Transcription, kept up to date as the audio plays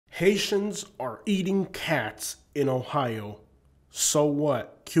Haitians are eating cats in Ohio. So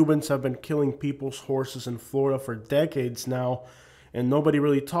what? Cubans have been killing people's horses in Florida for decades now, and nobody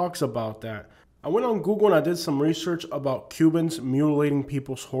really talks about that. I went on Google and I did some research about Cubans mutilating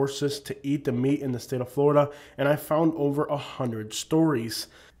people's horses to eat the meat in the state of Florida, and I found over 100 stories.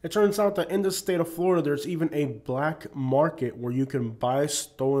 It turns out that in the state of Florida, there's even a black market where you can buy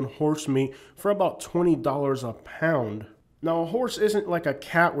stolen horse meat for about $20 a pound. Now, a horse isn't like a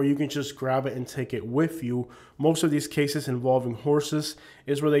cat where you can just grab it and take it with you. Most of these cases involving horses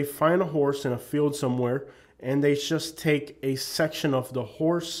is where they find a horse in a field somewhere and they just take a section of the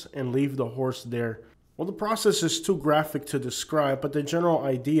horse and leave the horse there. Well, the process is too graphic to describe, but the general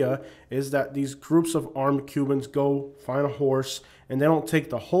idea is that these groups of armed Cubans go find a horse, and they don't take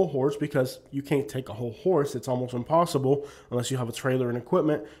the whole horse because you can't take a whole horse. It's almost impossible unless you have a trailer and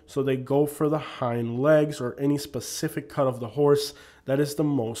equipment. So they go for the hind legs or any specific cut of the horse that is the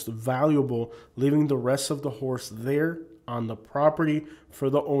most valuable, leaving the rest of the horse there on the property for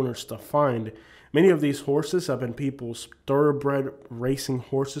the owners to find. Many of these horses have been people's thoroughbred racing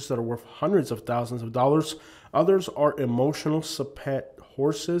horses that are worth hundreds of thousands of dollars. Others are emotional pet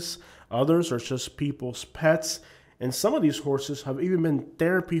horses. Others are just people's pets. And some of these horses have even been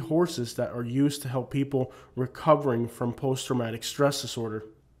therapy horses that are used to help people recovering from post-traumatic stress disorder.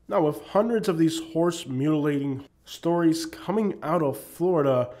 Now, with hundreds of these horse mutilating stories coming out of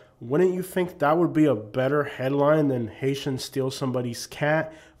Florida, wouldn't you think that would be a better headline than Haitians steal somebody's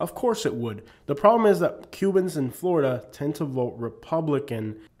cat? Of course it would. The problem is that Cubans in Florida tend to vote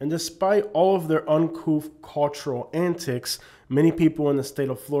Republican, and despite all of their uncouth cultural antics, many people in the state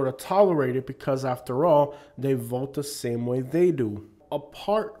of Florida tolerate it because, after all, they vote the same way they do.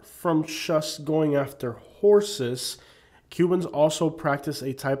 Apart from just going after horses, Cubans also practice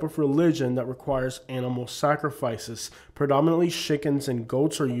a type of religion that requires animal sacrifices. Predominantly chickens and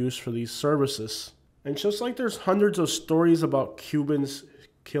goats are used for these services. And just like there's hundreds of stories about Cubans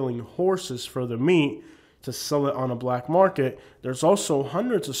killing horses for the meat to sell it on a black market, there's also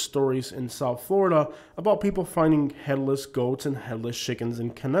hundreds of stories in South Florida about people finding headless goats and headless chickens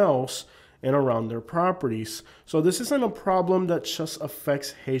in canals and around their properties. So this isn't a problem that just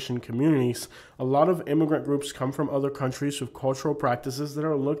affects Haitian communities. A lot of immigrant groups come from other countries with cultural practices that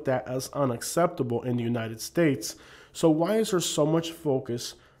are looked at as unacceptable in the United States. So why is there so much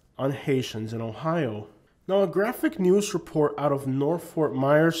focus on Haitians in Ohio? Now, a graphic news report out of North Fort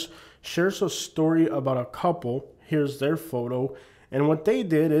Myers shares a story about a couple. Here's their photo. And what they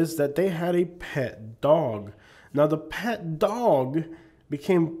did is that they had a pet dog. Now, the pet dog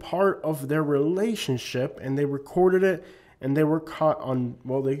became part of their relationship, and they recorded it, and they were caught on,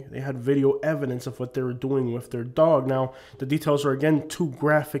 well, they had video evidence of what they were doing with their dog. Now, the details are, again, too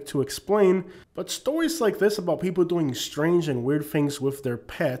graphic to explain, but stories like this about people doing strange and weird things with their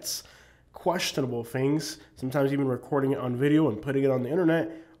pets, questionable things, sometimes even recording it on video and putting it on the internet,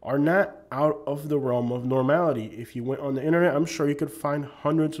 are not out of the realm of normality. If you went on the internet, I'm sure you could find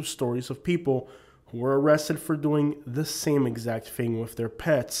hundreds of stories of people who were arrested for doing the same exact thing with their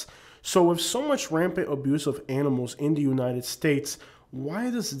pets. So with so much rampant abuse of animals in the United States, why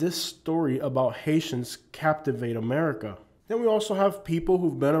does this story about Haitians captivate America? Then we also have people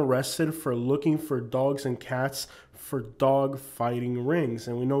who've been arrested for looking for dogs and cats for dog fighting rings,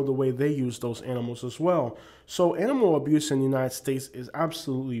 and we know the way they use those animals as well. So animal abuse in the United States is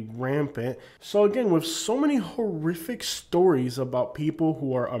absolutely rampant. So again, with so many horrific stories about people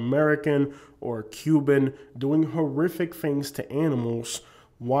who are American or Cuban doing horrific things to animals,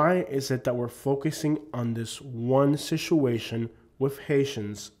 why is it that we're focusing on this one situation with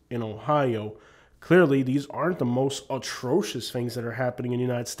Haitians in Ohio? Clearly, these aren't the most atrocious things that are happening in the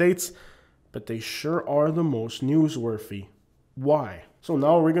United States, but they sure are the most newsworthy. Why? So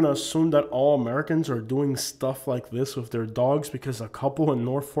now we're going to assume that all Americans are doing stuff like this with their dogs because a couple in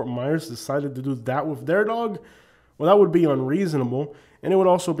North Fort Myers decided to do that with their dog? Well, that would be unreasonable, and it would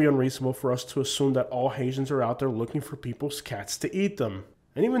also be unreasonable for us to assume that all Haitians are out there looking for people's cats to eat them.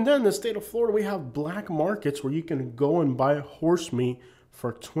 And even then, in the state of Florida, we have black markets where you can go and buy horse meat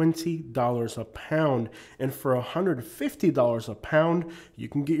for $20 a pound, and for $150 a pound, you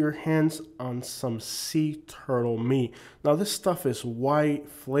can get your hands on some sea turtle meat. Now, this stuff is white,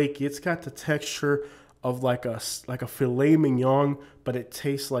 flaky. It's got the texture of like a filet mignon, but it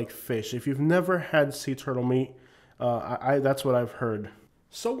tastes like fish. If you've never had sea turtle meat, that's what I've heard.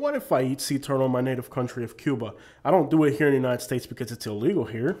 So what if I eat sea turtle in my native country of Cuba? I don't do it here in the United States because it's illegal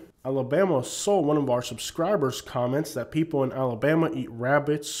here. Alabama Soul, one of our subscribers, comments that people in Alabama eat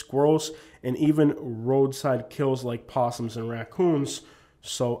rabbits, squirrels, and even roadside kills like possums and raccoons.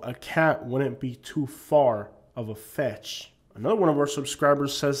 So a cat wouldn't be too far of a fetch. Another one of our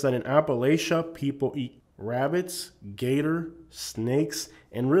subscribers says that in Appalachia, people eat rabbits, gator, snakes,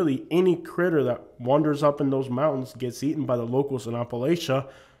 and really any critter that wanders up in those mountains gets eaten by the locals in Appalachia.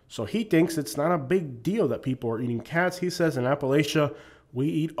 So he thinks it's not a big deal that people are eating cats. He says in Appalachia, we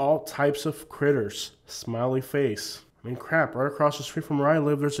eat all types of critters. Smiley face. I mean, crap, right across the street from where I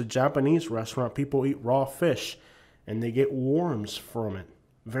live, there's a Japanese restaurant. People eat raw fish, and they get worms from it.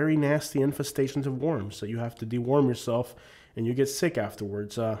 Very nasty infestations of worms that you have to deworm yourself, and you get sick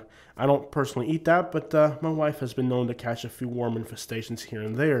afterwards. I don't personally eat that, but my wife has been known to catch a few worm infestations here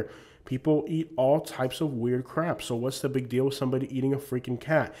and there. People eat all types of weird crap, so what's the big deal with somebody eating a freaking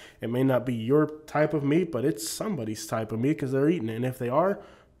cat? It may not be your type of meat, but it's somebody's type of meat because they're eating it, and if they are,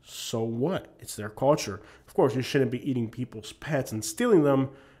 so what? It's their culture. Of course, you shouldn't be eating people's pets and stealing them,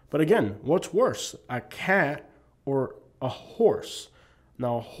 but again, what's worse, a cat or a horse?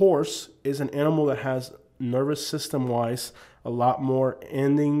 Now, a horse is an animal that has nervous system-wise a lot more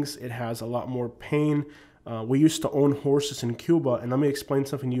endings. It has a lot more pain. We used to own horses in Cuba, and let me explain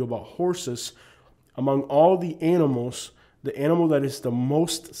something to you about horses. Among all the animals, the animal that is the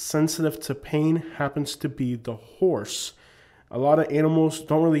most sensitive to pain happens to be the horse. A lot of animals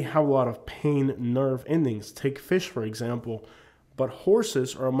don't really have a lot of pain nerve endings. Take fish, for example. But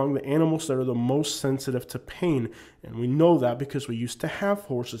horses are among the animals that are the most sensitive to pain. And we know that because we used to have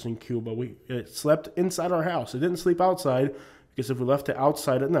horses in Cuba. It slept inside our house. It didn't sleep outside because if we left it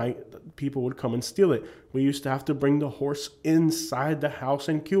outside at night, people would come and steal it. We used to have to bring the horse inside the house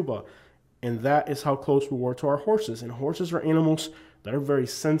in Cuba. And that is how close we were to our horses. And horses are animals that are very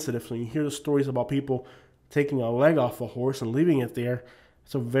sensitive. So when you hear the stories about people taking a leg off a horse and leaving it there,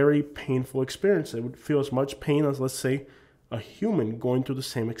 it's a very painful experience. It would feel as much pain as, let's say, a human going through the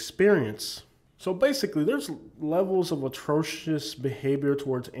same experience. So basically, there's levels of atrocious behavior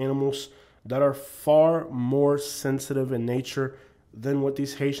towards animals that are far more sensitive in nature than what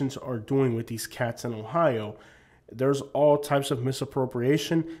these Haitians are doing with these cats in Ohio. There's all types of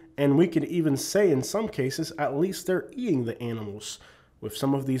misappropriation, and we could even say in some cases, at least they're eating the animals. With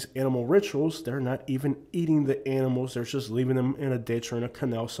some of these animal rituals, they're not even eating the animals. They're just leaving them in a ditch or in a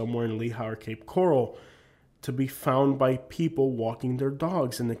canal somewhere in Lehigh or Cape Coral to be found by people walking their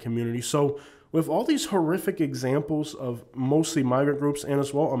dogs in the community. So with all these horrific examples of mostly migrant groups and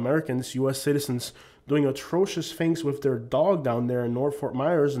as well Americans, U.S. citizens, doing atrocious things with their dog down there in North Fort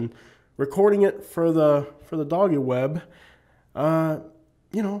Myers and recording it for the doggy web,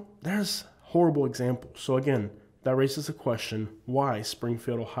 there's horrible examples. So again, that raises the question, why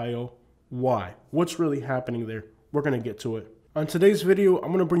Springfield, Ohio? Why? What's really happening there? We're going to get to it. On today's video, I'm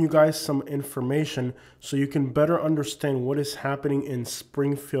going to bring you guys some information so you can better understand what is happening in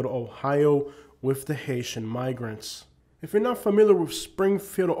Springfield, Ohio with the Haitian migrants. If you're not familiar with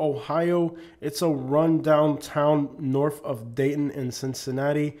Springfield, Ohio, it's a rundown town north of Dayton and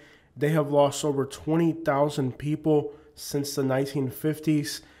Cincinnati. They have lost over 20,000 people since the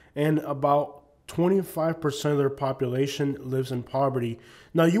 1950s, and about 25% of their population lives in poverty.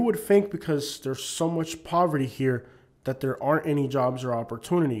 Now, you would think because there's so much poverty here that there aren't any jobs or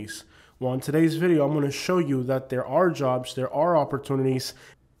opportunities. Well, in today's video, I'm going to show you that there are jobs, there are opportunities.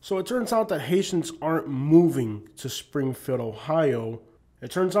 So it turns out that Haitians aren't moving to Springfield, Ohio. It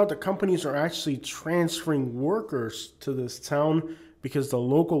turns out that companies are actually transferring workers to this town because the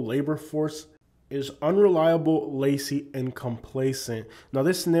local labor force is unreliable, lazy, and complacent. Now,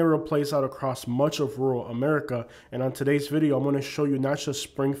 this scenario plays out across much of rural America, and on today's video, I'm going to show you not just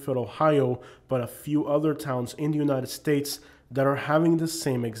Springfield, Ohio, but a few other towns in the United States that are having the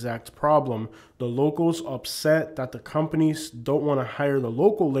same exact problem. The locals upset that the companies don't want to hire the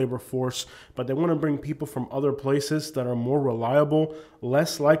local labor force, but they want to bring people from other places that are more reliable,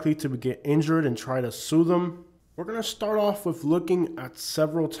 less likely to get injured and try to sue them. We're going to start off with looking at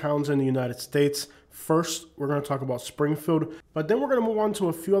several towns in the United States. First, we're going to talk about Springfield, but then we're going to move on to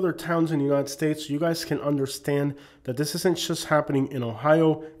a few other towns in the United States so you guys can understand that this isn't just happening in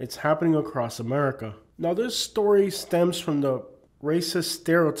Ohio, it's happening across America. Now, this story stems from the racist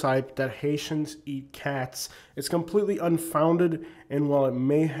stereotype that Haitians eat cats. It's completely unfounded, and while it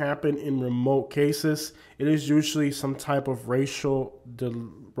may happen in remote cases, it is usually some type of racial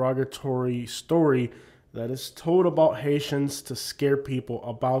derogatory story that is told about Haitians to scare people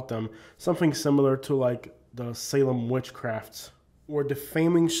about them. Something similar to like the Salem witchcrafts, where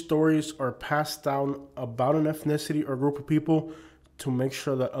defaming stories are passed down about an ethnicity or group of people to make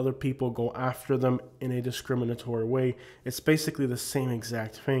sure that other people go after them in a discriminatory way. It's basically the same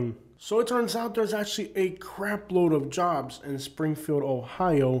exact thing. So it turns out there's actually a crap load of jobs in Springfield,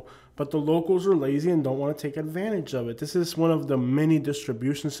 Ohio, but the locals are lazy and don't want to take advantage of it. This is one of the many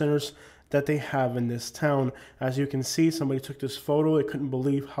distribution centers that they have in this town. As you can see, somebody took this photo. They couldn't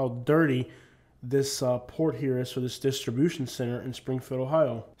believe how dirty this port here is for this distribution center in Springfield,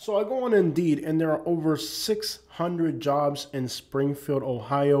 Ohio. So I go on Indeed, and there are over 600 jobs in Springfield,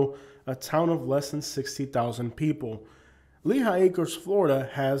 Ohio, a town of less than 60,000 people. Lehigh Acres, Florida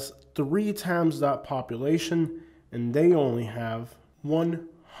has 3 times that population, and they only have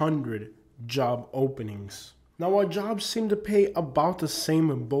 100 job openings. Now, while jobs seem to pay about the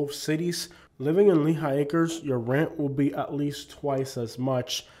same in both cities, living in Lehigh Acres, your rent will be at least twice as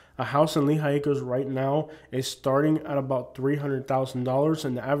much. A house in Lehigh Acres right now is starting at about $300,000,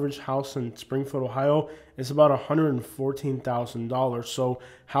 and the average house in Springfield, Ohio is about $114,000. So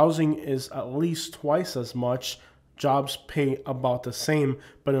housing is at least twice as much. Jobs pay about the same,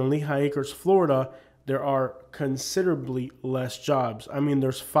 but in Lehigh Acres, Florida, there are considerably less jobs. I mean,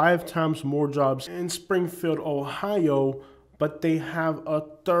 there's 5 times more jobs in Springfield, Ohio, but they have a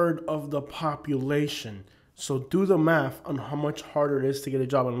third of the population. So do the math on how much harder it is to get a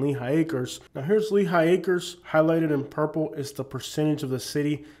job in Lehigh Acres. Now here's Lehigh Acres. Highlighted in purple is the percentage of the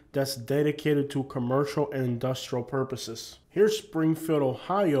city that's dedicated to commercial and industrial purposes. Here's Springfield,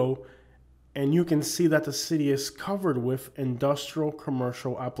 Ohio, and you can see that the city is covered with industrial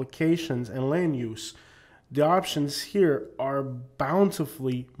commercial applications and land use. The options here are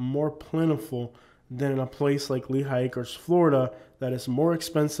bountifully more plentiful than in a place like Lehigh Acres, Florida, that is more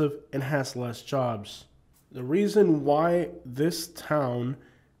expensive and has less jobs. The reason why this town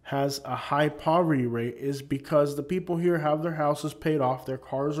has a high poverty rate is because the people here have their houses paid off, their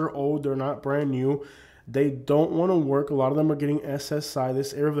cars are old, they're not brand new, they don't want to work. A lot of them are getting SSI.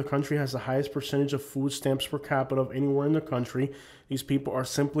 This area of the country has the highest percentage of food stamps per capita of anywhere in the country. These people are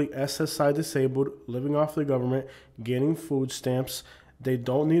simply SSI disabled, living off the government, getting food stamps. They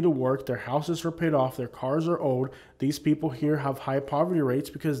don't need to work. Their houses are paid off. Their cars are old. These people here have high poverty rates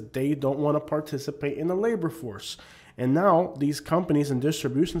because they don't want to participate in the labor force. And now these companies and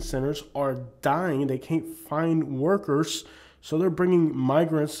distribution centers are dying. They can't find workers. So they're bringing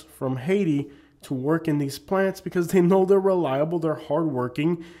migrants from Haiti to work in these plants because they know they're reliable. They're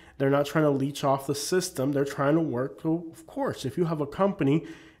hardworking. They're not trying to leech off the system. They're trying to work. So, of course, if you have a company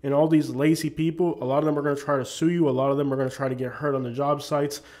and all these lazy people, a lot of them are going to try to sue you. A lot of them are going to try to get hurt on the job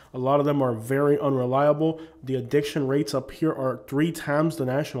sites. A lot of them are very unreliable. The addiction rates up here are 3 times the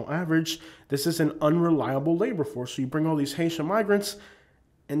national average. This is an unreliable labor force. So you bring all these Haitian migrants,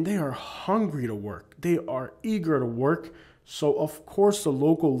 and they are hungry to work. They are eager to work. So, of course, the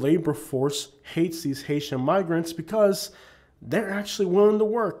local labor force hates these Haitian migrants because they're actually willing to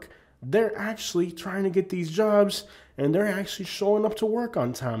work. They're actually trying to get these jobs, and they're actually showing up to work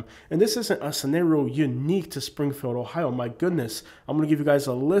on time. And this isn't a scenario unique to Springfield, Ohio. My goodness, I'm going to give you guys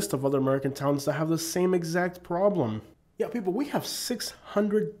a list of other American towns that have the same exact problem. Yeah, people, we have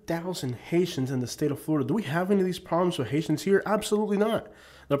 600,000 Haitians in the state of Florida. Do we have any of these problems with Haitians here? Absolutely not.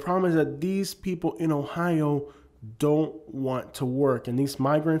 The problem is that these people in Ohio don't want to work, and these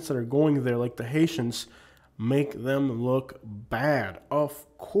migrants that are going there, like the Haitians, make them look bad. Of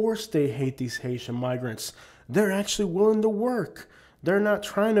course they hate these Haitian migrants. They're actually willing to work. They're not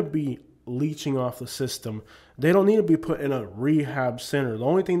trying to be leeching off the system. They don't need to be put in a rehab center. The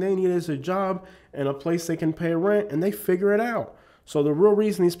only thing they need is a job and a place they can pay rent, and they figure it out. So the real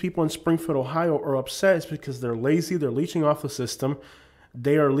reason these people in Springfield, Ohio are upset is because they're lazy, they're leeching off the system.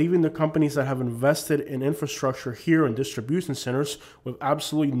 They are leaving the companies that have invested in infrastructure here and distribution centers with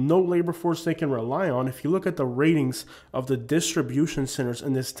absolutely no labor force they can rely on. If you look at the ratings of the distribution centers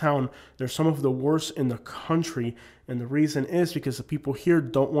in this town, they're some of the worst in the country. And the reason is because the people here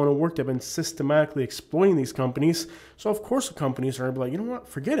don't want to work. They've been systematically exploiting these companies. So, of course, the companies are going to be like, you know what,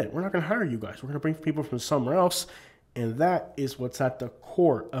 forget it. We're not going to hire you guys. We're going to bring people from somewhere else. And that is what's at the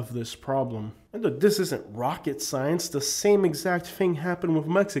core of this problem. And look, this isn't rocket science. The same exact thing happened with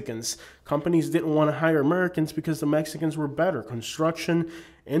Mexicans. Companies didn't want to hire Americans because the Mexicans were better. Construction,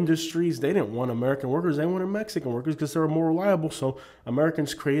 industries, they didn't want American workers. They wanted Mexican workers because they were more reliable. So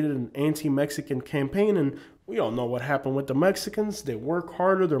Americans created an anti-Mexican campaign, and we all know what happened with the Mexicans. They work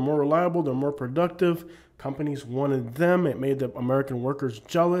harder, they're more reliable, they're more productive. Companies wanted them. It made the American workers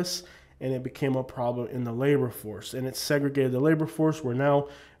jealous, and it became a problem in the labor force. And it segregated the labor force where now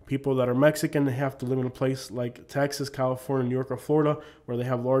people that are Mexican, they have to live in a place like Texas, California, New York, or Florida, where they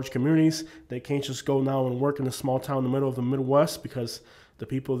have large communities. They can't just go now and work in a small town in the middle of the Midwest because the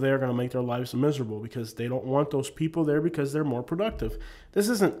people there are going to make their lives miserable because they don't want those people there because they're more productive. This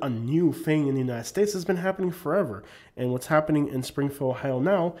isn't a new thing in the United States. It's been happening forever. And what's happening in Springfield, Ohio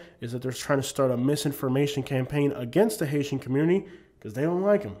now is that they're trying to start a misinformation campaign against the Haitian community because they don't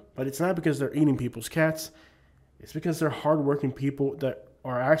like them. But it's not because they're eating people's cats. It's because they're hardworking people that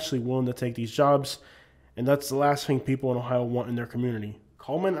are actually willing to take these jobs, and that's the last thing people in Ohio want in their community.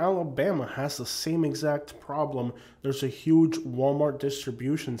 Cullman, Alabama has the same exact problem. There's a huge Walmart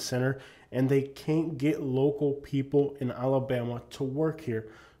distribution center, and they can't get local people in Alabama to work here.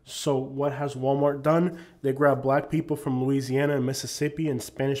 So what has Walmart done? They grab black people from Louisiana and Mississippi and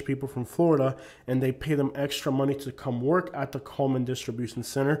Spanish people from Florida, and they pay them extra money to come work at the Cullman Distribution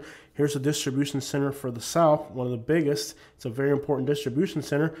Center. Here's a distribution center for the South, one of the biggest. It's a very important distribution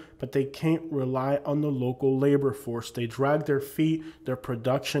center, but they can't rely on the local labor force. They drag their feet. Their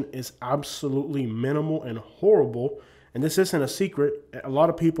production is absolutely minimal and horrible. And this isn't a secret. A lot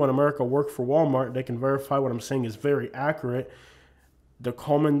of people in America work for Walmart. They can verify what I'm saying is very accurate. The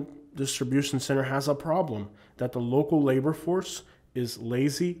Cullman Distribution Center has a problem that the local labor force is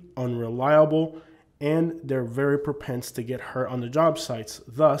lazy, unreliable, and they're very propense to get hurt on the job sites.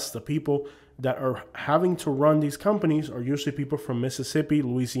 Thus, the people that are having to run these companies are usually people from Mississippi,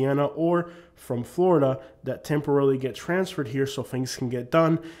 Louisiana, or from Florida that temporarily get transferred here so things can get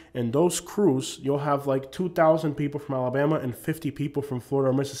done. And those crews, you'll have like 2,000 people from Alabama and 50 people from Florida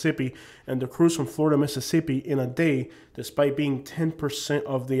or Mississippi. And the crews from Florida, Mississippi in a day, despite being 10%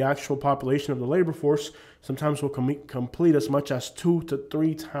 of the actual population of the labor force, sometimes will complete as much as 2 to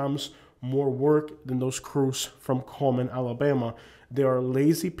 3 times more work than those crews from Cullman, Alabama. They are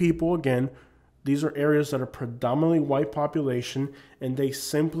lazy people again. These are areas that are predominantly white population, and they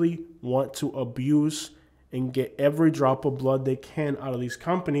simply want to abuse and get every drop of blood they can out of these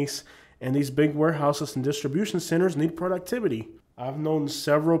companies. And these big warehouses and distribution centers need productivity. I've known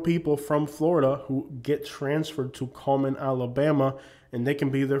several people from Florida who get transferred to Cullman, Alabama, and they can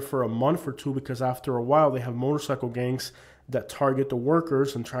be there for a month or two because after a while they have motorcycle gangs that target the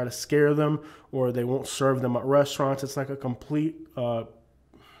workers and try to scare them, or they won't serve them at restaurants. It's like a complete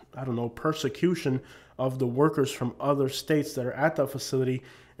persecution of the workers from other states that are at that facility.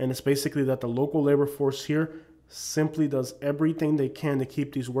 And it's basically that the local labor force here simply does everything they can to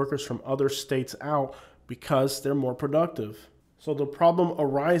keep these workers from other states out because they're more productive. So the problem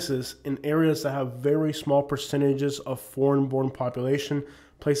arises in areas that have very small percentages of foreign-born population,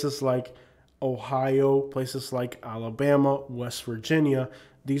 places like Ohio, places like Alabama, West Virginia.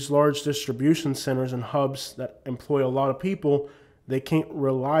 These large distribution centers and hubs that employ a lot of people, they can't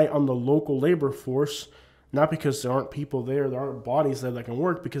rely on the local labor force, not because there aren't people there aren't bodies there that can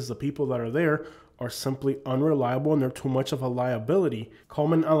work, because the people that are there are simply unreliable and they're too much of a liability.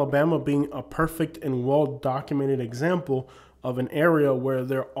 Cullman, Alabama being a perfect and well-documented example of an area where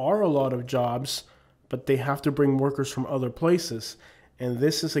there are a lot of jobs, but they have to bring workers from other places. And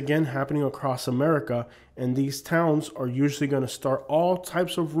this is again happening across America, and these towns are usually going to start all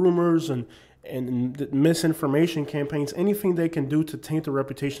types of rumors and misinformation campaigns, anything they can do to taint the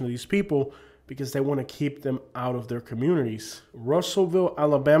reputation of these people because they want to keep them out of their communities. Russellville,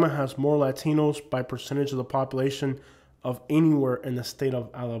 Alabama has more Latinos by percentage of the population of anywhere in the state of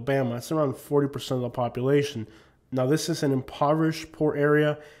Alabama. It's around 40% of the population. Now, this is an impoverished, poor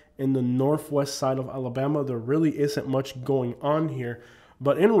area in the northwest side of Alabama. There really isn't much going on here.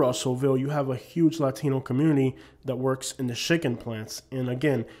 But in Russellville, you have a huge Latino community that works in the chicken plants. And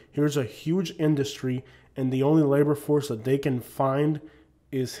again, here's a huge industry, and the only labor force that they can find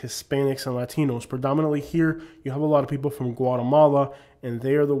is Hispanics and Latinos. Predominantly here, you have a lot of people from Guatemala, and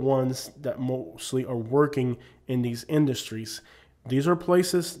they are the ones that mostly are working in these industries. These are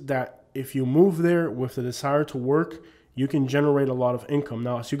places that if you move there with the desire to work, you can generate a lot of income.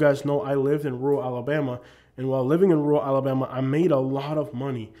 Now, as you guys know, I lived in rural Alabama, and while living in rural Alabama, I made a lot of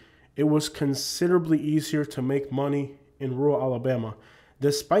money. It was considerably easier to make money in rural Alabama.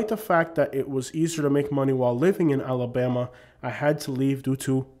 Despite the fact that it was easier to make money while living in Alabama, I had to leave due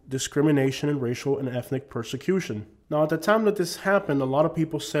to discrimination and racial and ethnic persecution. Now, at the time that this happened, a lot of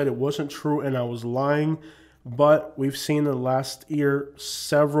people said it wasn't true and I was lying. But we've seen in the last year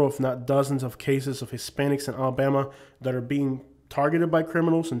several, if not dozens, of cases of Hispanics in Alabama that are being targeted by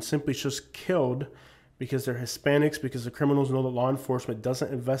criminals and simply just killed because they're Hispanics, because the criminals know that law enforcement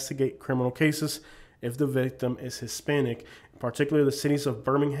doesn't investigate criminal cases if the victim is Hispanic. Particularly the cities of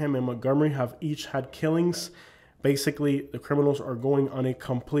Birmingham and Montgomery have each had killings. Basically, the criminals are going on a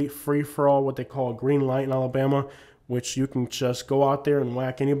complete free-for-all, what they call a green light in Alabama, which you can just go out there and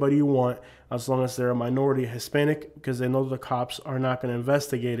whack anybody you want as long as they're a minority Hispanic, because they know the cops are not going to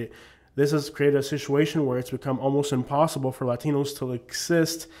investigate it. This has created a situation where it's become almost impossible for Latinos to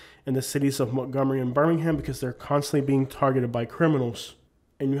exist in the cities of Montgomery and Birmingham because they're constantly being targeted by criminals.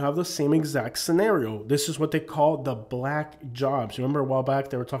 And you have the same exact scenario. This is what they call the black jobs. Remember a while back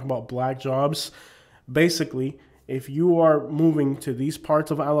they were talking about black jobs? Basically, if you are moving to these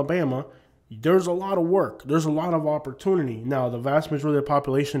parts of Alabama, There's a lot of work. There's a lot of opportunity. Now, the vast majority of the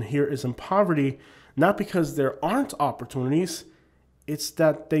population here is in poverty, not because there aren't opportunities. It's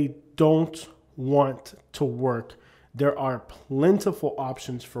that they don't want to work. There are plentiful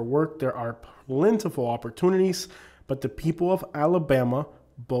options for work. There are plentiful opportunities, but the people of Alabama,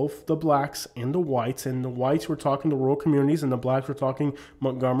 both the blacks and the whites we're talking the rural communities, and the blacks we're talking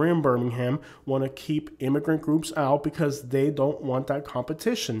Montgomery and Birmingham, want to keep immigrant groups out because they don't want that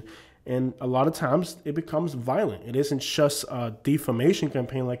competition. And a lot of times it becomes violent. It isn't just a defamation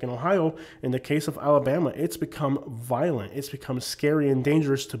campaign like in Ohio. In the case of Alabama, it's become violent. It's become scary and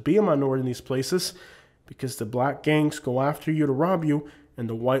dangerous to be a minority in these places because the black gangs go after you to rob you, and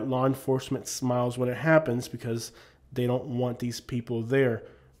the white law enforcement smiles when it happens because they don't want these people there.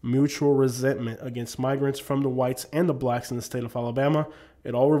 Mutual resentment against migrants from the whites and the blacks in the state of Alabama.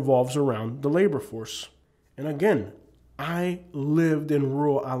 It all revolves around the labor force. And again, I lived in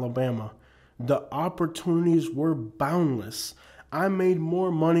rural Alabama. The opportunities were boundless. I made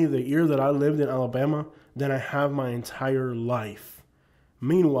more money the year that I lived in Alabama than I have my entire life.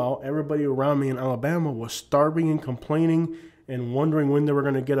 Meanwhile, everybody around me in Alabama was starving and complaining and wondering when they were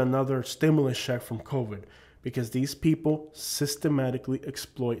going to get another stimulus check from COVID, because these people systematically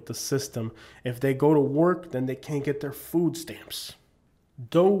exploit the system. If they go to work, then they can't get their food stamps.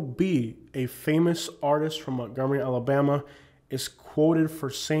 Doe B, a famous artist from Montgomery, Alabama, is quoted for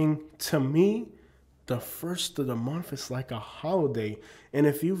saying, "To me, the first of the month is like a holiday." And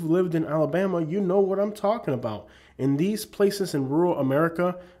if you've lived in Alabama, you know what I'm talking about. In these places in rural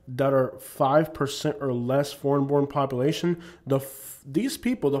America that are 5% or less foreign-born population, these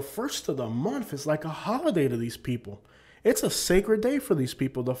people, the first of the month is like a holiday to these people. It's a sacred day for these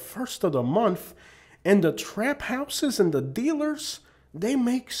people, the first of the month. And the trap houses and the dealers, they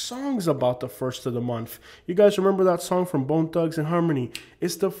make songs about the first of the month. You guys remember that song from Bone Thugs and Harmony?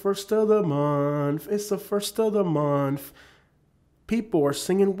 It's the first of the month. It's the first of the month. People are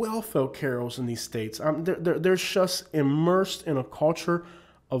singing welfare carols in these states. They're just immersed in a culture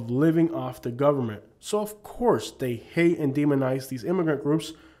of living off the government. So, of course, they hate and demonize these immigrant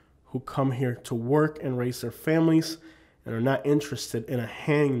groups who come here to work and raise their families and are not interested in a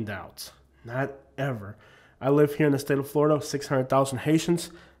handout. Not ever. I live here in the state of Florida, 600,000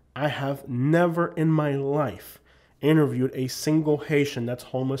 Haitians. I have never in my life interviewed a single Haitian that's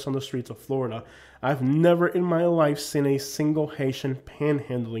homeless on the streets of Florida. I've never in my life seen a single Haitian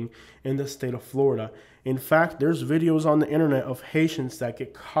panhandling in the state of Florida. In fact, there's videos on the internet of Haitians that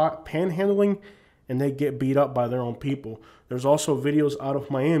get caught panhandling and they get beat up by their own people. There's also videos out of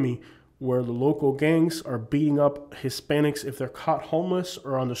Miami where the local gangs are beating up Hispanics if they're caught homeless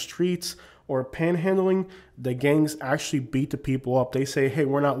or on the streets or panhandling. The gangs actually beat the people up. They say, "Hey,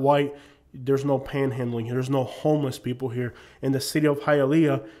 we're not white. There's no panhandling here. There's no homeless people here." In the city of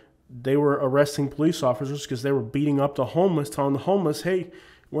Hialeah, they were arresting police officers because they were beating up the homeless, telling the homeless, "Hey,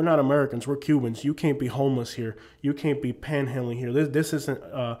 we're not Americans. We're Cubans. You can't be homeless here. You can't be panhandling here. This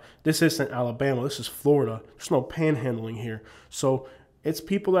isn't Alabama. This is Florida. There's no panhandling here." So it's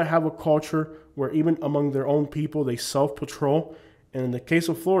people that have a culture where even among their own people, they self-patrol. And in the case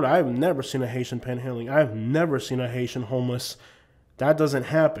of Florida, I've never seen a Haitian panhandling. I've never seen a Haitian homeless. That doesn't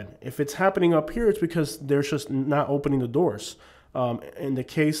happen. If it's happening up here, it's because they're just not opening the doors. In the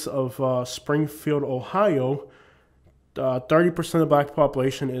case of Springfield, Ohio, 30% of the black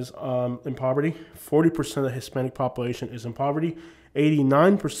population is in poverty. 40% of the Hispanic population is in poverty.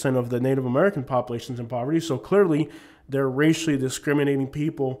 89% of the Native American population is in poverty. So clearly, they're racially discriminating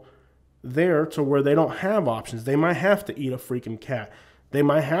people there to where they don't have options. They might have to eat a freaking cat. They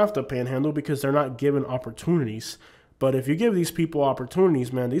might have to panhandle because they're not given opportunities. But if you give these people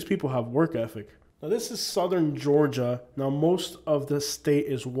opportunities, man, these people have work ethic. Now, this is southern Georgia. Now, most of the state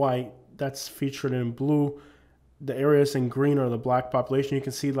is white. That's featured in blue. The areas in green are the black population. You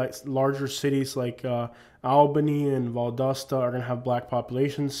can see like larger cities like Albany and Valdosta are going to have black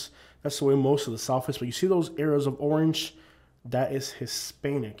populations. That's the way most of the South is. But you see those areas of orange? That is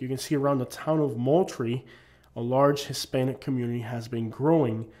Hispanic. You can see around the town of Moultrie, a large Hispanic community has been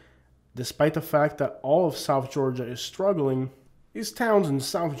growing. Despite the fact that all of South Georgia is struggling, these towns in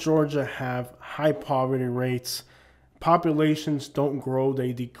South Georgia have high poverty rates. Populations don't grow,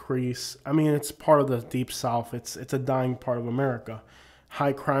 they decrease. I mean, it's part of the Deep South. It's a dying part of America.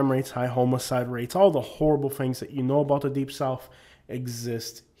 High crime rates, high homicide rates, all the horrible things that you know about the Deep South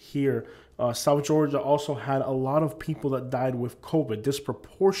exist here. South Georgia also had a lot of people that died with COVID,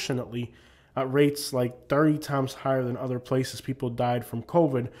 disproportionately at rates like 30 times higher than other places. People died from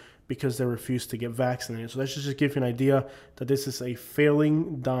COVID because they refused to get vaccinated. So that should just give you an idea that this is a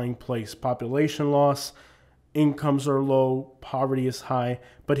failing, dying place. Population loss, incomes are low, poverty is high.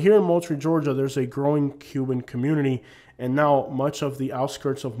 But here in Moultrie, Georgia, there's a growing Cuban community, and now much of the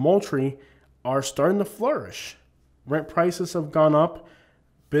outskirts of Moultrie are starting to flourish. Rent prices have gone up,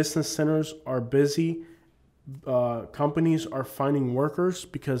 business centers are busy, companies are finding workers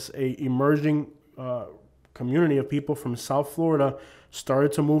because a emerging community of people from South Florida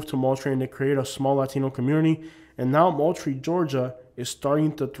started to move to Moultrie and they created a small Latino community. And now Moultrie, Georgia is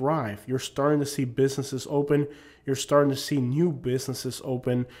starting to thrive. You're starting to see businesses open. You're starting to see new businesses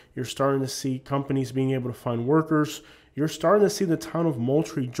open. You're starting to see companies being able to find workers. You're starting to see the town of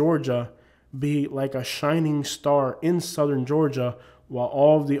Moultrie, Georgia be like a shining star in southern Georgia while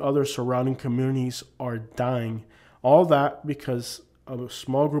all of the other surrounding communities are dying. All that because a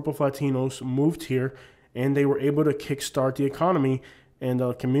small group of Latinos moved here and they were able to kickstart the economy. And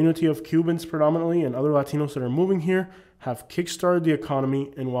the community of Cubans predominantly and other Latinos that are moving here have kickstarted the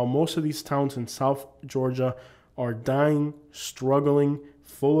economy. And while most of these towns in South Georgia are dying, struggling,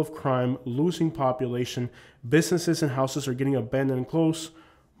 full of crime, losing population, businesses and houses are getting abandoned and closed,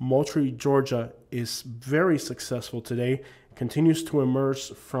 Moultrie, Georgia is very successful today, continues to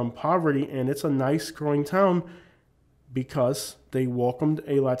emerge from poverty, and it's a nice growing town because they welcomed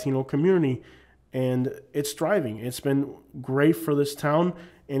a Latino community. And it's thriving. It's been great for this town.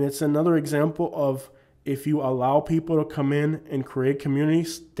 And it's another example of if you allow people to come in and create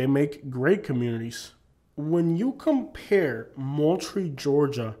communities, they make great communities. When you compare Moultrie,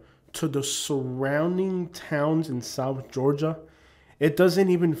 Georgia to the surrounding towns in South Georgia, it doesn't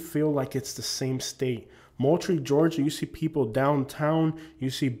even feel like it's the same state. Moultrie, Georgia, you see people downtown, you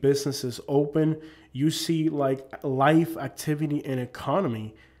see businesses open, you see like life, activity, and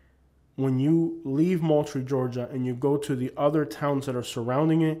economy. When you leave Moultrie, Georgia, and you go to the other towns that are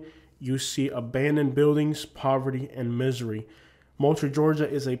surrounding it, you see abandoned buildings, poverty, and misery. Moultrie, Georgia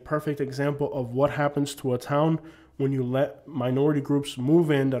is a perfect example of what happens to a town when you let minority groups move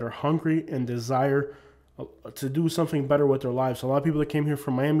in that are hungry and desire to do something better with their lives. A lot of people that came here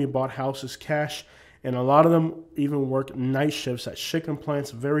from Miami bought houses cash, and a lot of them even work night shifts at chicken plants,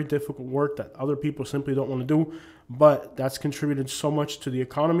 very difficult work that other people simply don't want to do. But that's contributed so much to the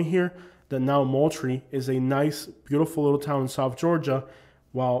economy here that now Moultrie is a nice, beautiful little town in South Georgia,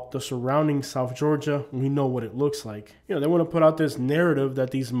 while the surrounding South Georgia, we know what it looks like. You know, they want to put out this narrative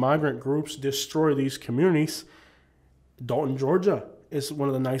that these migrant groups destroy these communities. Dalton, Georgia is one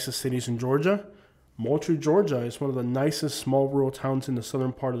of the nicest cities in Georgia. Moultrie, Georgia is one of the nicest small rural towns in the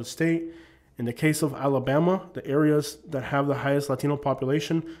southern part of the state. In the case of Alabama, the areas that have the highest Latino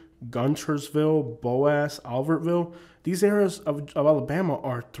population, Guntersville, Boaz, Albertville, these areas of Alabama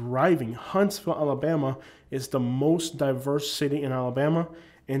are thriving. Huntsville, Alabama is the most diverse city in Alabama,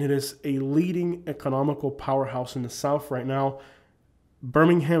 and it is a leading economical powerhouse in the South right now.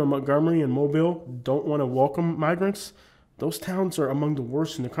 Birmingham and Montgomery and Mobile don't want to welcome migrants. Those towns are among the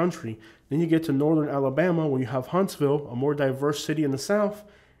worst in the country. Then you get to northern Alabama where you have Huntsville, a more diverse city in the South,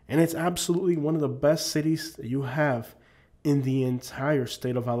 and it's absolutely one of the best cities that you have in the entire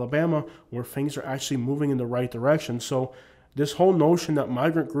state of Alabama, where things are actually moving in the right direction. So this whole notion that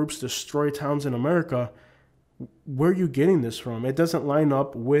migrant groups destroy towns in America, where are you getting this from? It doesn't line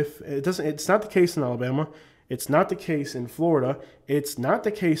up with, it's not the case in Alabama. It's not the case in Florida. It's not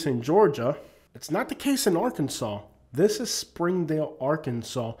the case in Georgia. It's not the case in Arkansas. This is Springdale,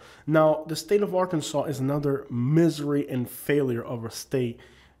 Arkansas. Now, the state of Arkansas is another misery and failure of a state.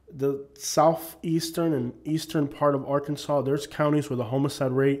 The southeastern and eastern part of Arkansas, there's counties where the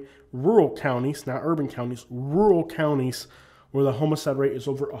homicide rate, rural counties, not urban counties, rural counties where the homicide rate is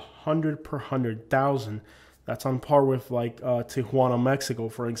over 100 per 100,000. That's on par with like Tijuana, Mexico,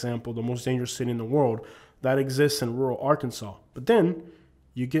 for example, the most dangerous city in the world. That exists in rural Arkansas. But then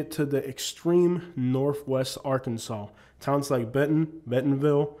you get to the extreme northwest Arkansas. Towns like Benton,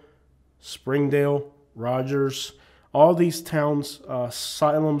 Bentonville, Springdale, Rogers, all these towns,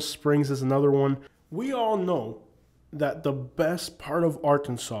 Siloam Springs is another one. We all know that the best part of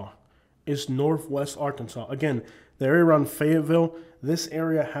Arkansas is northwest Arkansas. Again, the area around Fayetteville, this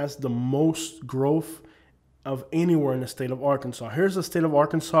area has the most growth of anywhere in the state of Arkansas. Here's the state of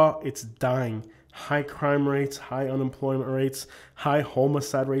Arkansas. It's dying. High crime rates, high unemployment rates, high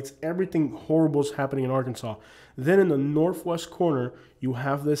homicide rates. Everything horrible is happening in Arkansas. Then in the northwest corner, you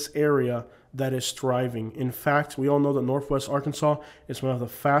have this area that is thriving. In fact, we all know that northwest Arkansas is one of the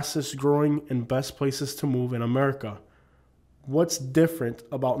fastest growing and best places to move in America. What's different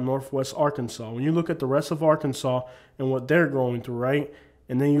about northwest Arkansas? When you look at the rest of Arkansas and what they're going through, right?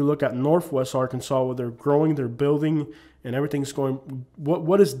 And then you look at northwest Arkansas where they're growing, they're building, and everything's going.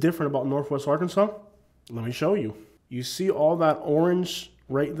 What is different about northwest Arkansas? Let me show you. You see all that orange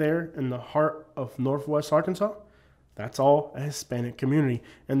right there in the heart of Northwest Arkansas, that's all a Hispanic community.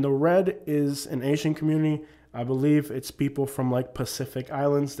 And the red is an Asian community. I believe it's people from like Pacific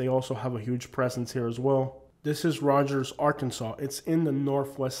Islands. They also have a huge presence here as well. This is Rogers, Arkansas. It's in the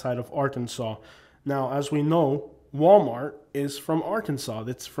northwest side of Arkansas. Now, as we know, Walmart is from Arkansas.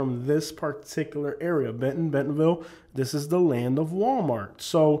 It's from this particular area, Bentonville. This is the land of Walmart.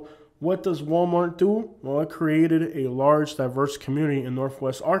 So what does Walmart do? Well, it created a large, diverse community in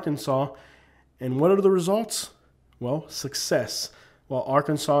northwest Arkansas. And what are the results? Well, success. While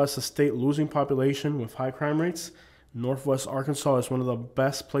Arkansas is a state losing population with high crime rates, northwest Arkansas is one of the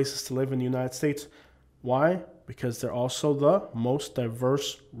best places to live in the United States. Why? Because they're also the most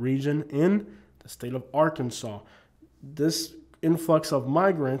diverse region in the state of Arkansas. This influx of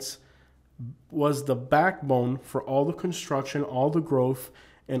migrants was the backbone for all the construction, all the growth,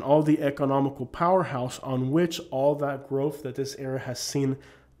 and all the economical powerhouse on which all that growth that this area has seen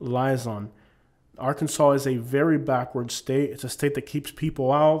lies on. Arkansas is a very backward state. It's a state that keeps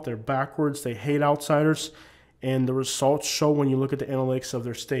people out. They're backwards. They hate outsiders. And the results show when you look at the analytics of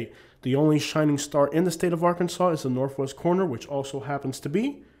their state. The only shining star in the state of Arkansas is the northwest corner, which also happens to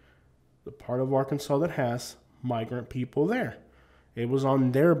be the part of Arkansas that has migrant people there. It was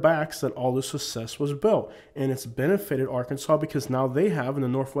on their backs that all the success was built. And it's benefited Arkansas because now they have, in the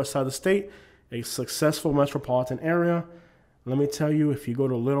northwest side of the state, a successful metropolitan area. Let me tell you, if you go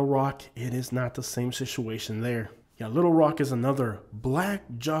to Little Rock, it is not the same situation there. Yeah, Little Rock is another black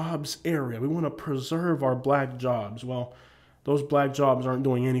jobs area. We want to preserve our black jobs. Well, those black jobs aren't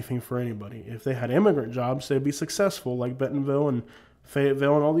doing anything for anybody. If they had immigrant jobs, they'd be successful, like Bentonville and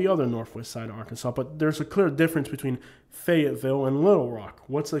Fayetteville and all the other northwest side of Arkansas. But there's a clear difference between Fayetteville and Little Rock.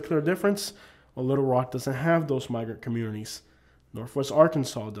 What's the clear difference? Well, Little Rock doesn't have those migrant communities. Northwest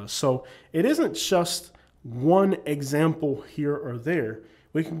Arkansas does. So it isn't just one example here or there.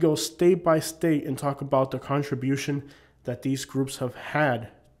 We can go state by state and talk about the contribution that these groups have had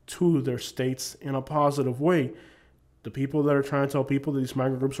to their states in a positive way. The people that are trying to tell people that these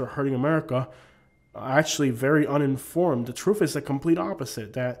migrant groups are hurting America are actually very uninformed. The truth is the complete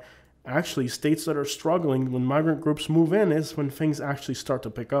opposite, that actually states that are struggling when migrant groups move in is when things actually start to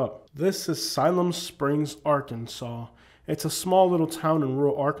pick up. This is Siloam Springs, Arkansas. It's a small little town in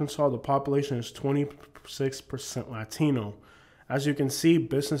rural Arkansas. The population is 26% Latino. As you can see,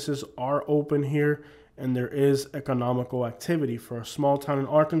 businesses are open here and there is economical activity. For a small town in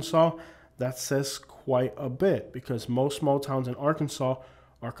Arkansas, that says quite a bit because most small towns in Arkansas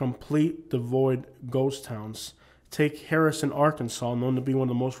are complete devoid ghost towns. Take Harrison, Arkansas, known to be one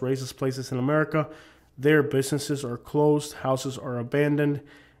of the most racist places in America. Their businesses are closed, houses are abandoned,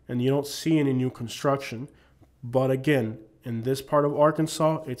 and you don't see any new construction. But again, in this part of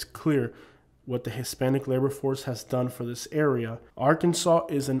Arkansas, it's clear what the Hispanic labor force has done for this area. Arkansas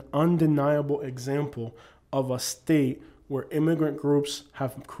is an undeniable example of a state where immigrant groups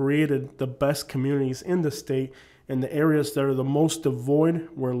have created the best communities in the state. In the areas that are the most devoid,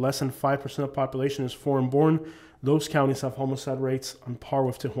 where less than 5% of the population is foreign-born, those counties have homicide rates on par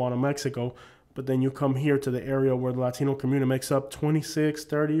with Tijuana, Mexico. But then you come here to the area where the Latino community makes up 26,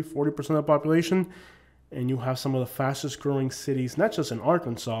 30, 40% of the population, and you have some of the fastest growing cities, not just in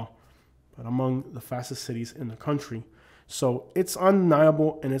Arkansas, but among the fastest cities in the country. So it's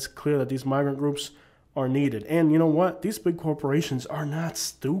undeniable and it's clear that these migrant groups are needed. And you know what? These big corporations are not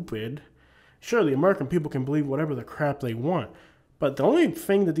stupid. Sure, the American people can believe whatever the crap they want, but the only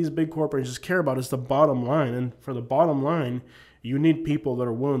thing that these big corporations care about is the bottom line. And for the bottom line, you need people that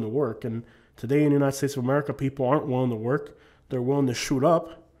are willing to work. And today in the United States of America, people aren't willing to work. They're willing to shoot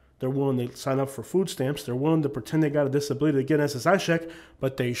up. They're willing to sign up for food stamps. They're willing to pretend they got a disability to get an SSI check,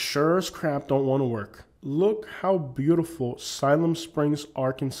 but they sure as crap don't want to work. Look how beautiful Siloam Springs,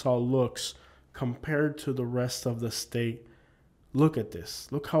 Arkansas looks compared to the rest of the state. Look at this.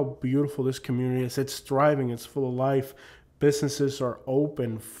 Look how beautiful this community is. It's thriving. It's full of life. Businesses are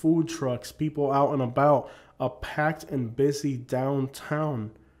open. Food trucks, people out and about. A packed and busy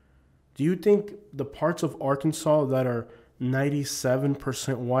downtown. Do you think the parts of Arkansas that are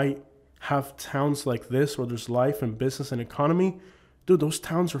 97% white have towns like this where there's life and business and economy? Dude, those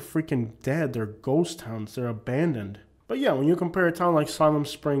towns are freaking dead. They're ghost towns. They're abandoned. But yeah, when you compare a town like Siloam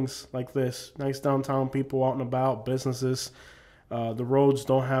Springs like this, nice downtown, people out and about, businesses, the roads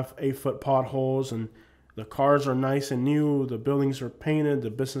don't have 8-foot potholes, and the cars are nice and new, the buildings are painted, the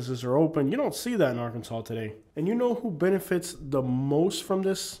businesses are open. You don't see that in Arkansas today. And you know who benefits the most from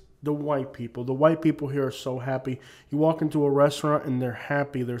this? The white people. The white people here are so happy. You walk into a restaurant and they're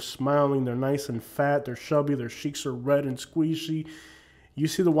happy, they're smiling, they're nice and fat, they're chubby, their cheeks are red and squishy. You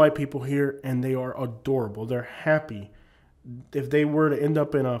see the white people here and they are adorable. They're happy. if they were to end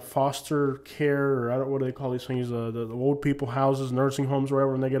up in a foster care, or I don't, what do they call these things, the old people houses, nursing homes,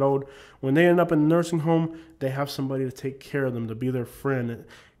 wherever, when they get old, when they end up in a nursing home, they have somebody to take care of them, to be their friend.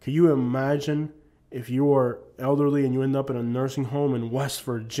 Can you imagine if you are elderly and you end up in a nursing home in West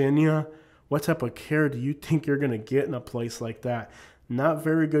Virginia? What type of care do you think you're going to get in a place like that? Not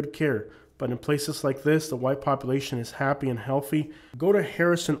very good care. But in places like this, the white population is happy and healthy. Go to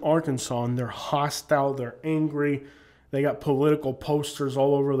Harrison, Arkansas, and they're hostile, they're angry. They got political posters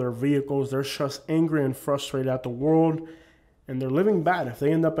all over their vehicles. They're just angry and frustrated at the world, and they're living bad. If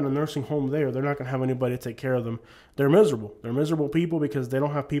they end up in a nursing home there, they're not going to have anybody to take care of them. They're miserable. They're miserable people because they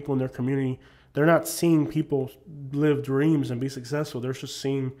don't have people in their community. They're not seeing people live dreams and be successful. They're just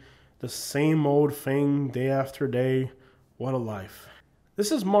seeing the same old thing day after day. What a life.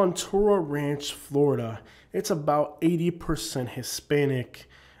 This is Montura Ranch, Florida. It's about 80% Hispanic.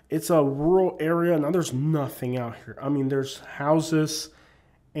 It's a rural area. Now, there's nothing out here. I mean, there's houses,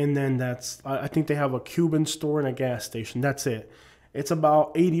 and then I think they have a Cuban store and a gas station. That's it. It's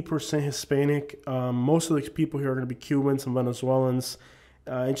about 80% Hispanic. Most of the people here are going to be Cubans and Venezuelans.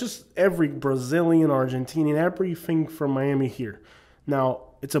 And just every Brazilian, Argentinian, everything from Miami here. Now,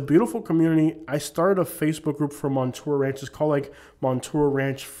 it's a beautiful community. I started a Facebook group for Montura Ranch. It's called like Montura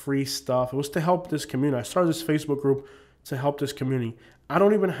Ranch Free Stuff. It was to help this community. I started this Facebook group to help this community. I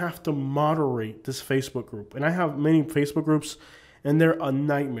don't even have to moderate this Facebook group. And I have many Facebook groups, and they're a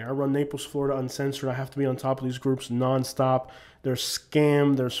nightmare. I run Naples, Florida Uncensored. I have to be on top of these groups nonstop. There's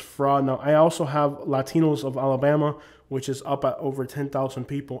scam, there's fraud. Now, I also have Latinos of Alabama, which is up at over 10,000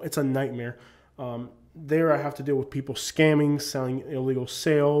 people. It's a nightmare. There I have to deal with people scamming, selling illegal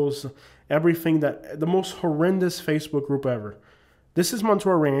sales, everything the most horrendous Facebook group ever. This is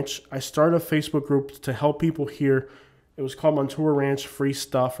Montura Ranch. I started a Facebook group to help people here. It was called Montura Ranch Free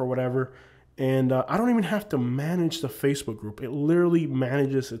Stuff or whatever. And I don't even have to manage the Facebook group. It literally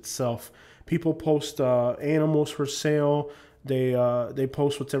manages itself. People post animals for sale. They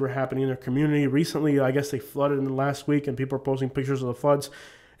post what's ever happening in their community. Recently, I guess they flooded in the last week, and people are posting pictures of the floods.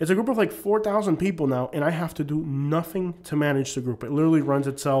 It's a group of like 4,000 people now, and I have to do nothing to manage the group. It literally runs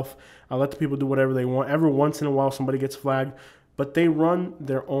itself. I let the people do whatever they want. Every once in a while, somebody gets flagged, but they run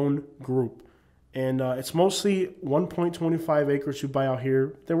their own group. And it's mostly 1.25 acres you buy out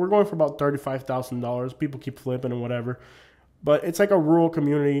here. We're going for about $35,000. People keep flipping and whatever. But it's like a rural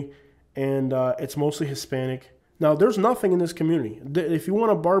community, and it's mostly Hispanic. Now, there's nothing in this community. If you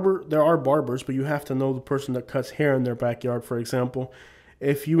want a barber, there are barbers, but you have to know the person that cuts hair in their backyard, for example.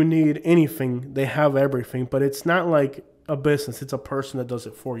 If you need anything, they have everything, but it's not like a business. It's a person that does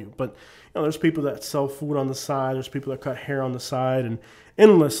it for you. But there's people that sell food on the side. There's people that cut hair on the side, and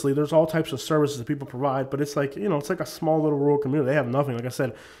endlessly, there's all types of services that people provide. But it's like, it's like a small little rural community. They have nothing. Like I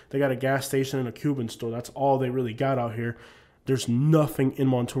said, they got a gas station and a Cuban store. That's all they really got out here. There's nothing in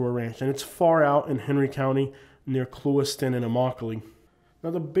Montura Ranch, and it's far out in Henry County near Clewiston and Immokalee.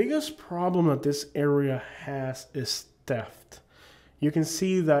 Now, the biggest problem that this area has is theft. You can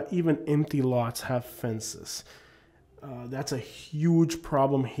see that even empty lots have fences. That's a huge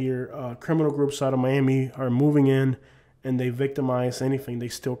problem here. Criminal groups out of Miami are moving in, and they victimize anything. They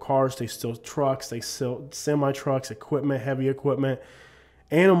steal cars, they steal trucks, they steal semi-trucks, equipment, heavy equipment.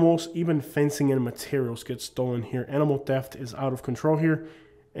 Animals, even fencing and materials get stolen here. Animal theft is out of control here,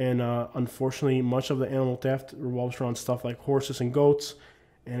 and unfortunately, much of the animal theft revolves around stuff like horses and goats.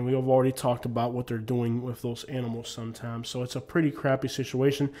 And we have already talked about what they're doing with those animals sometimes. So it's a pretty crappy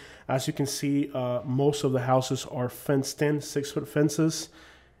situation. As you can see, most of the houses are fenced in, 6-foot fences.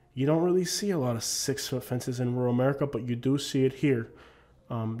 You don't really see a lot of 6-foot fences in rural America, but you do see it here.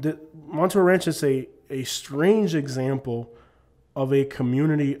 Montura Ranch is a strange example of a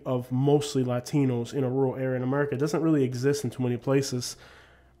community of mostly Latinos in a rural area in America. It doesn't really exist in too many places.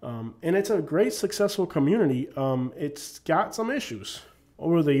 And it's a great, successful community. It's got some issues.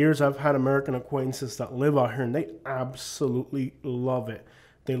 Over the years, I've had American acquaintances that live out here, and they absolutely love it.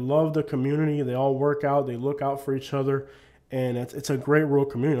 They love the community. They all work out. They look out for each other, and it's a great rural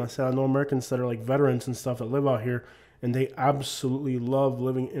community. Like I said, I know Americans that are like veterans and stuff that live out here, and they absolutely love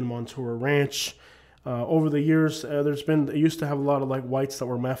living in Montura Ranch. Over the years, it used to have a lot of like whites that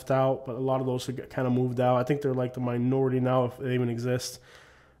were left out, but a lot of those have kind of moved out. I think they're like the minority now, if they even exist.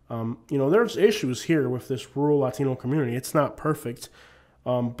 There's issues here with this rural Latino community. It's not perfect.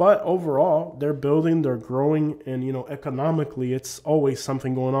 But overall, they're building, they're growing, and, economically, it's always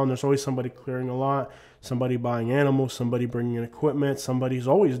something going on. There's always somebody clearing a lot, somebody buying animals, somebody bringing in equipment. Somebody's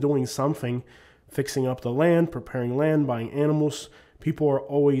always doing something, fixing up the land, preparing land, buying animals. People are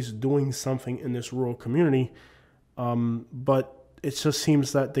always doing something in this rural community. But it just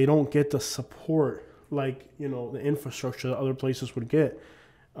seems that they don't get the support like, the infrastructure that other places would get.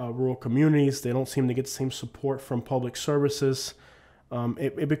 Rural communities, they don't seem to get the same support from public services.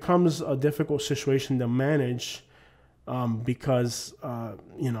 It becomes a difficult situation to manage because, I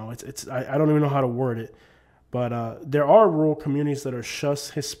don't even know how to word it. But there are rural communities that are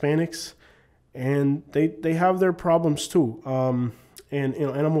just Hispanics, and they have their problems too. And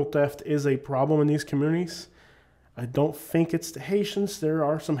animal theft is a problem in these communities. I don't think it's the Haitians. There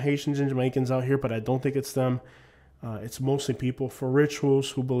are some Haitians and Jamaicans out here, but I don't think it's them. It's mostly people for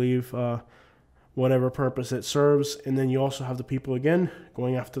rituals who believe whatever purpose it serves. And then you also have the people, again,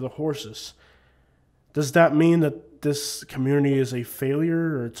 going after the horses. Does that mean that this community is a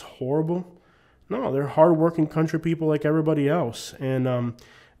failure or it's horrible? No, they're hardworking country people like everybody else. And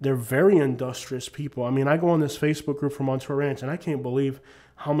they're very industrious people. I mean, I go on this Facebook group for Montour Ranch, and I can't believe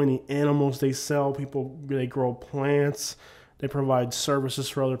how many animals they sell. People, they grow plants. They provide services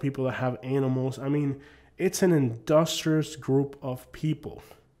for other people that have animals. I mean, it's an industrious group of people.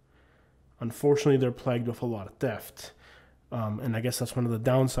 Unfortunately, they're plagued with a lot of theft. And I guess that's one of the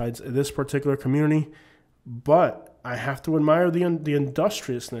downsides of this particular community. But I have to admire the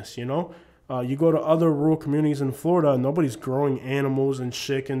industriousness, You go to other rural communities in Florida, nobody's growing animals and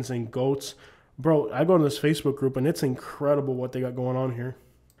chickens and goats. Bro, I go to this Facebook group, and it's incredible what they got going on here.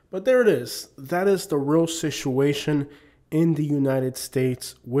 But there it is. That is the real situation in the United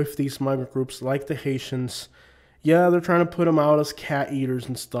States with these migrant groups like the Haitians. Yeah, they're trying to put them out as cat eaters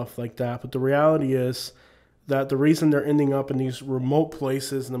and stuff like that. But the reality is that the reason they're ending up in these remote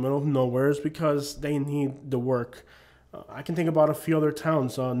places in the middle of nowhere is because they need the work. I can think about a few other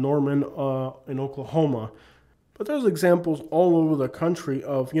towns, Norman in Oklahoma. But there's examples all over the country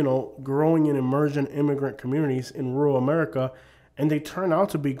of, growing and emergent immigrant communities in rural America, and they turn out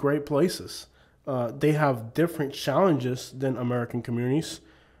to be great places. They have different challenges than American communities.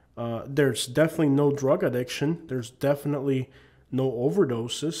 There's definitely no drug addiction. There's definitely no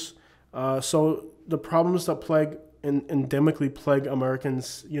overdoses. So the problems that endemically plague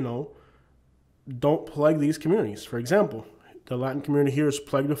Americans, don't plague these communities. For example, the Latin community here is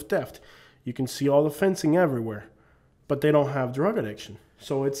plagued with theft. You can see all the fencing everywhere, but they don't have drug addiction.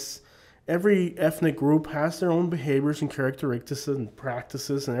 So it's every ethnic group has their own behaviors and characteristics and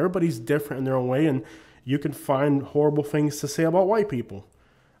practices, and everybody's different in their own way. And you can find horrible things to say about white people,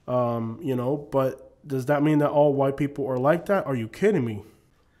 but does that mean that all white people are like that? Are you kidding me?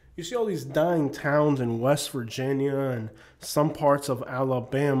 You see all these dying towns in West Virginia and some parts of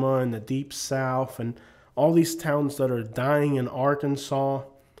Alabama and the Deep South and all these towns that are dying in Arkansas.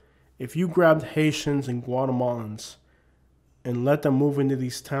 If you grabbed Haitians and Guatemalans and let them move into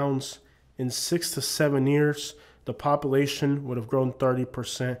these towns, in 6 to 7 years, the population would have grown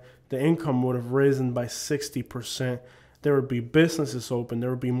 30%. The income would have risen by 60%. There would be businesses open. There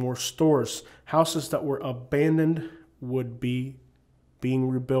would be more stores. Houses that were abandoned would be being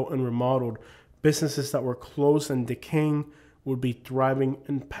rebuilt and remodeled. Businesses that were closed and decaying would be thriving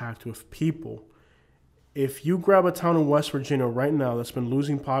and packed with people. If you grab a town in West Virginia right now that's been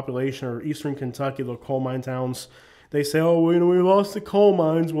losing population, or Eastern Kentucky, the coal mine towns, they say, oh, we lost the coal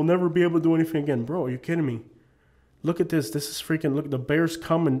mines. We'll never be able to do anything again. Bro, are you kidding me? Look at this. This is freaking, look, the bears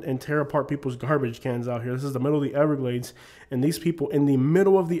come and tear apart people's garbage cans out here. This is the middle of the Everglades. And these people in the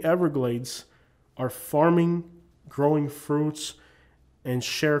middle of the Everglades are farming, growing fruits, and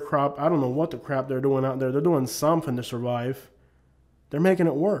sharecrop. I don't know what the crap they're doing out there. They're doing something to survive. They're making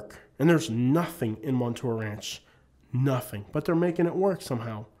it work. And there's nothing in Montour Ranch. Nothing. But they're making it work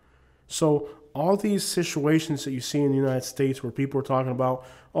somehow. So all these situations that you see in the United States where people are talking about,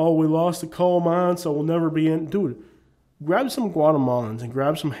 oh, we lost the coal mine, so we'll never be in. Dude, grab some Guatemalans and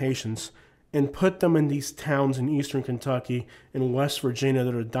grab some Haitians and put them in these towns in Eastern Kentucky and West Virginia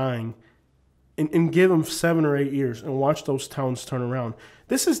that are dying, and give them 7 or 8 years and watch those towns turn around.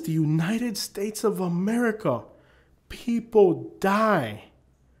 This is the United States of America. People die.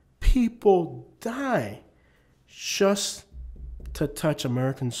 People die just to touch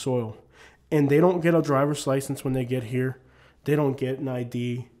American soil. And they don't get a driver's license when they get here. They don't get an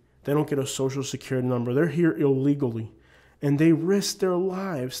ID. They don't get a social security number. They're here illegally. And they risk their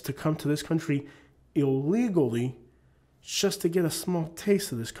lives to come to this country illegally just to get a small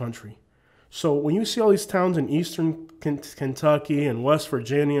taste of this country. So when you see all these towns in Eastern Kentucky and West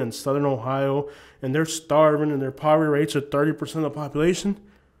Virginia and Southern Ohio, and they're starving and their poverty rates are 30% of the population,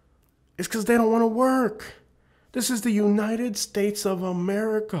 it's because they don't want to work. This is the United States of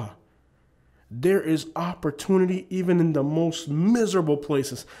America. There is opportunity even in the most miserable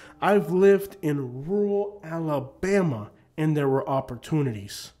places. I've lived in rural Alabama, and there were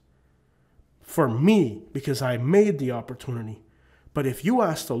opportunities for me because I made the opportunity. But if you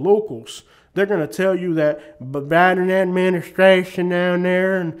ask the locals, They're going to tell you that Biden administration down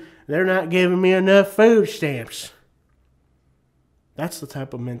there, and they're not giving me enough food stamps. That's the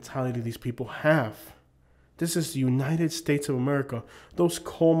type of mentality these people have. This is the United States of America. Those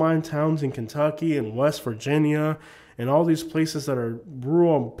coal mine towns in Kentucky and West Virginia and all these places that are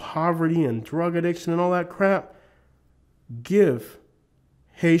rural poverty and drug addiction and all that crap, give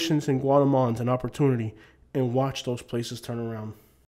Haitians and Guatemalans an opportunity and watch those places turn around.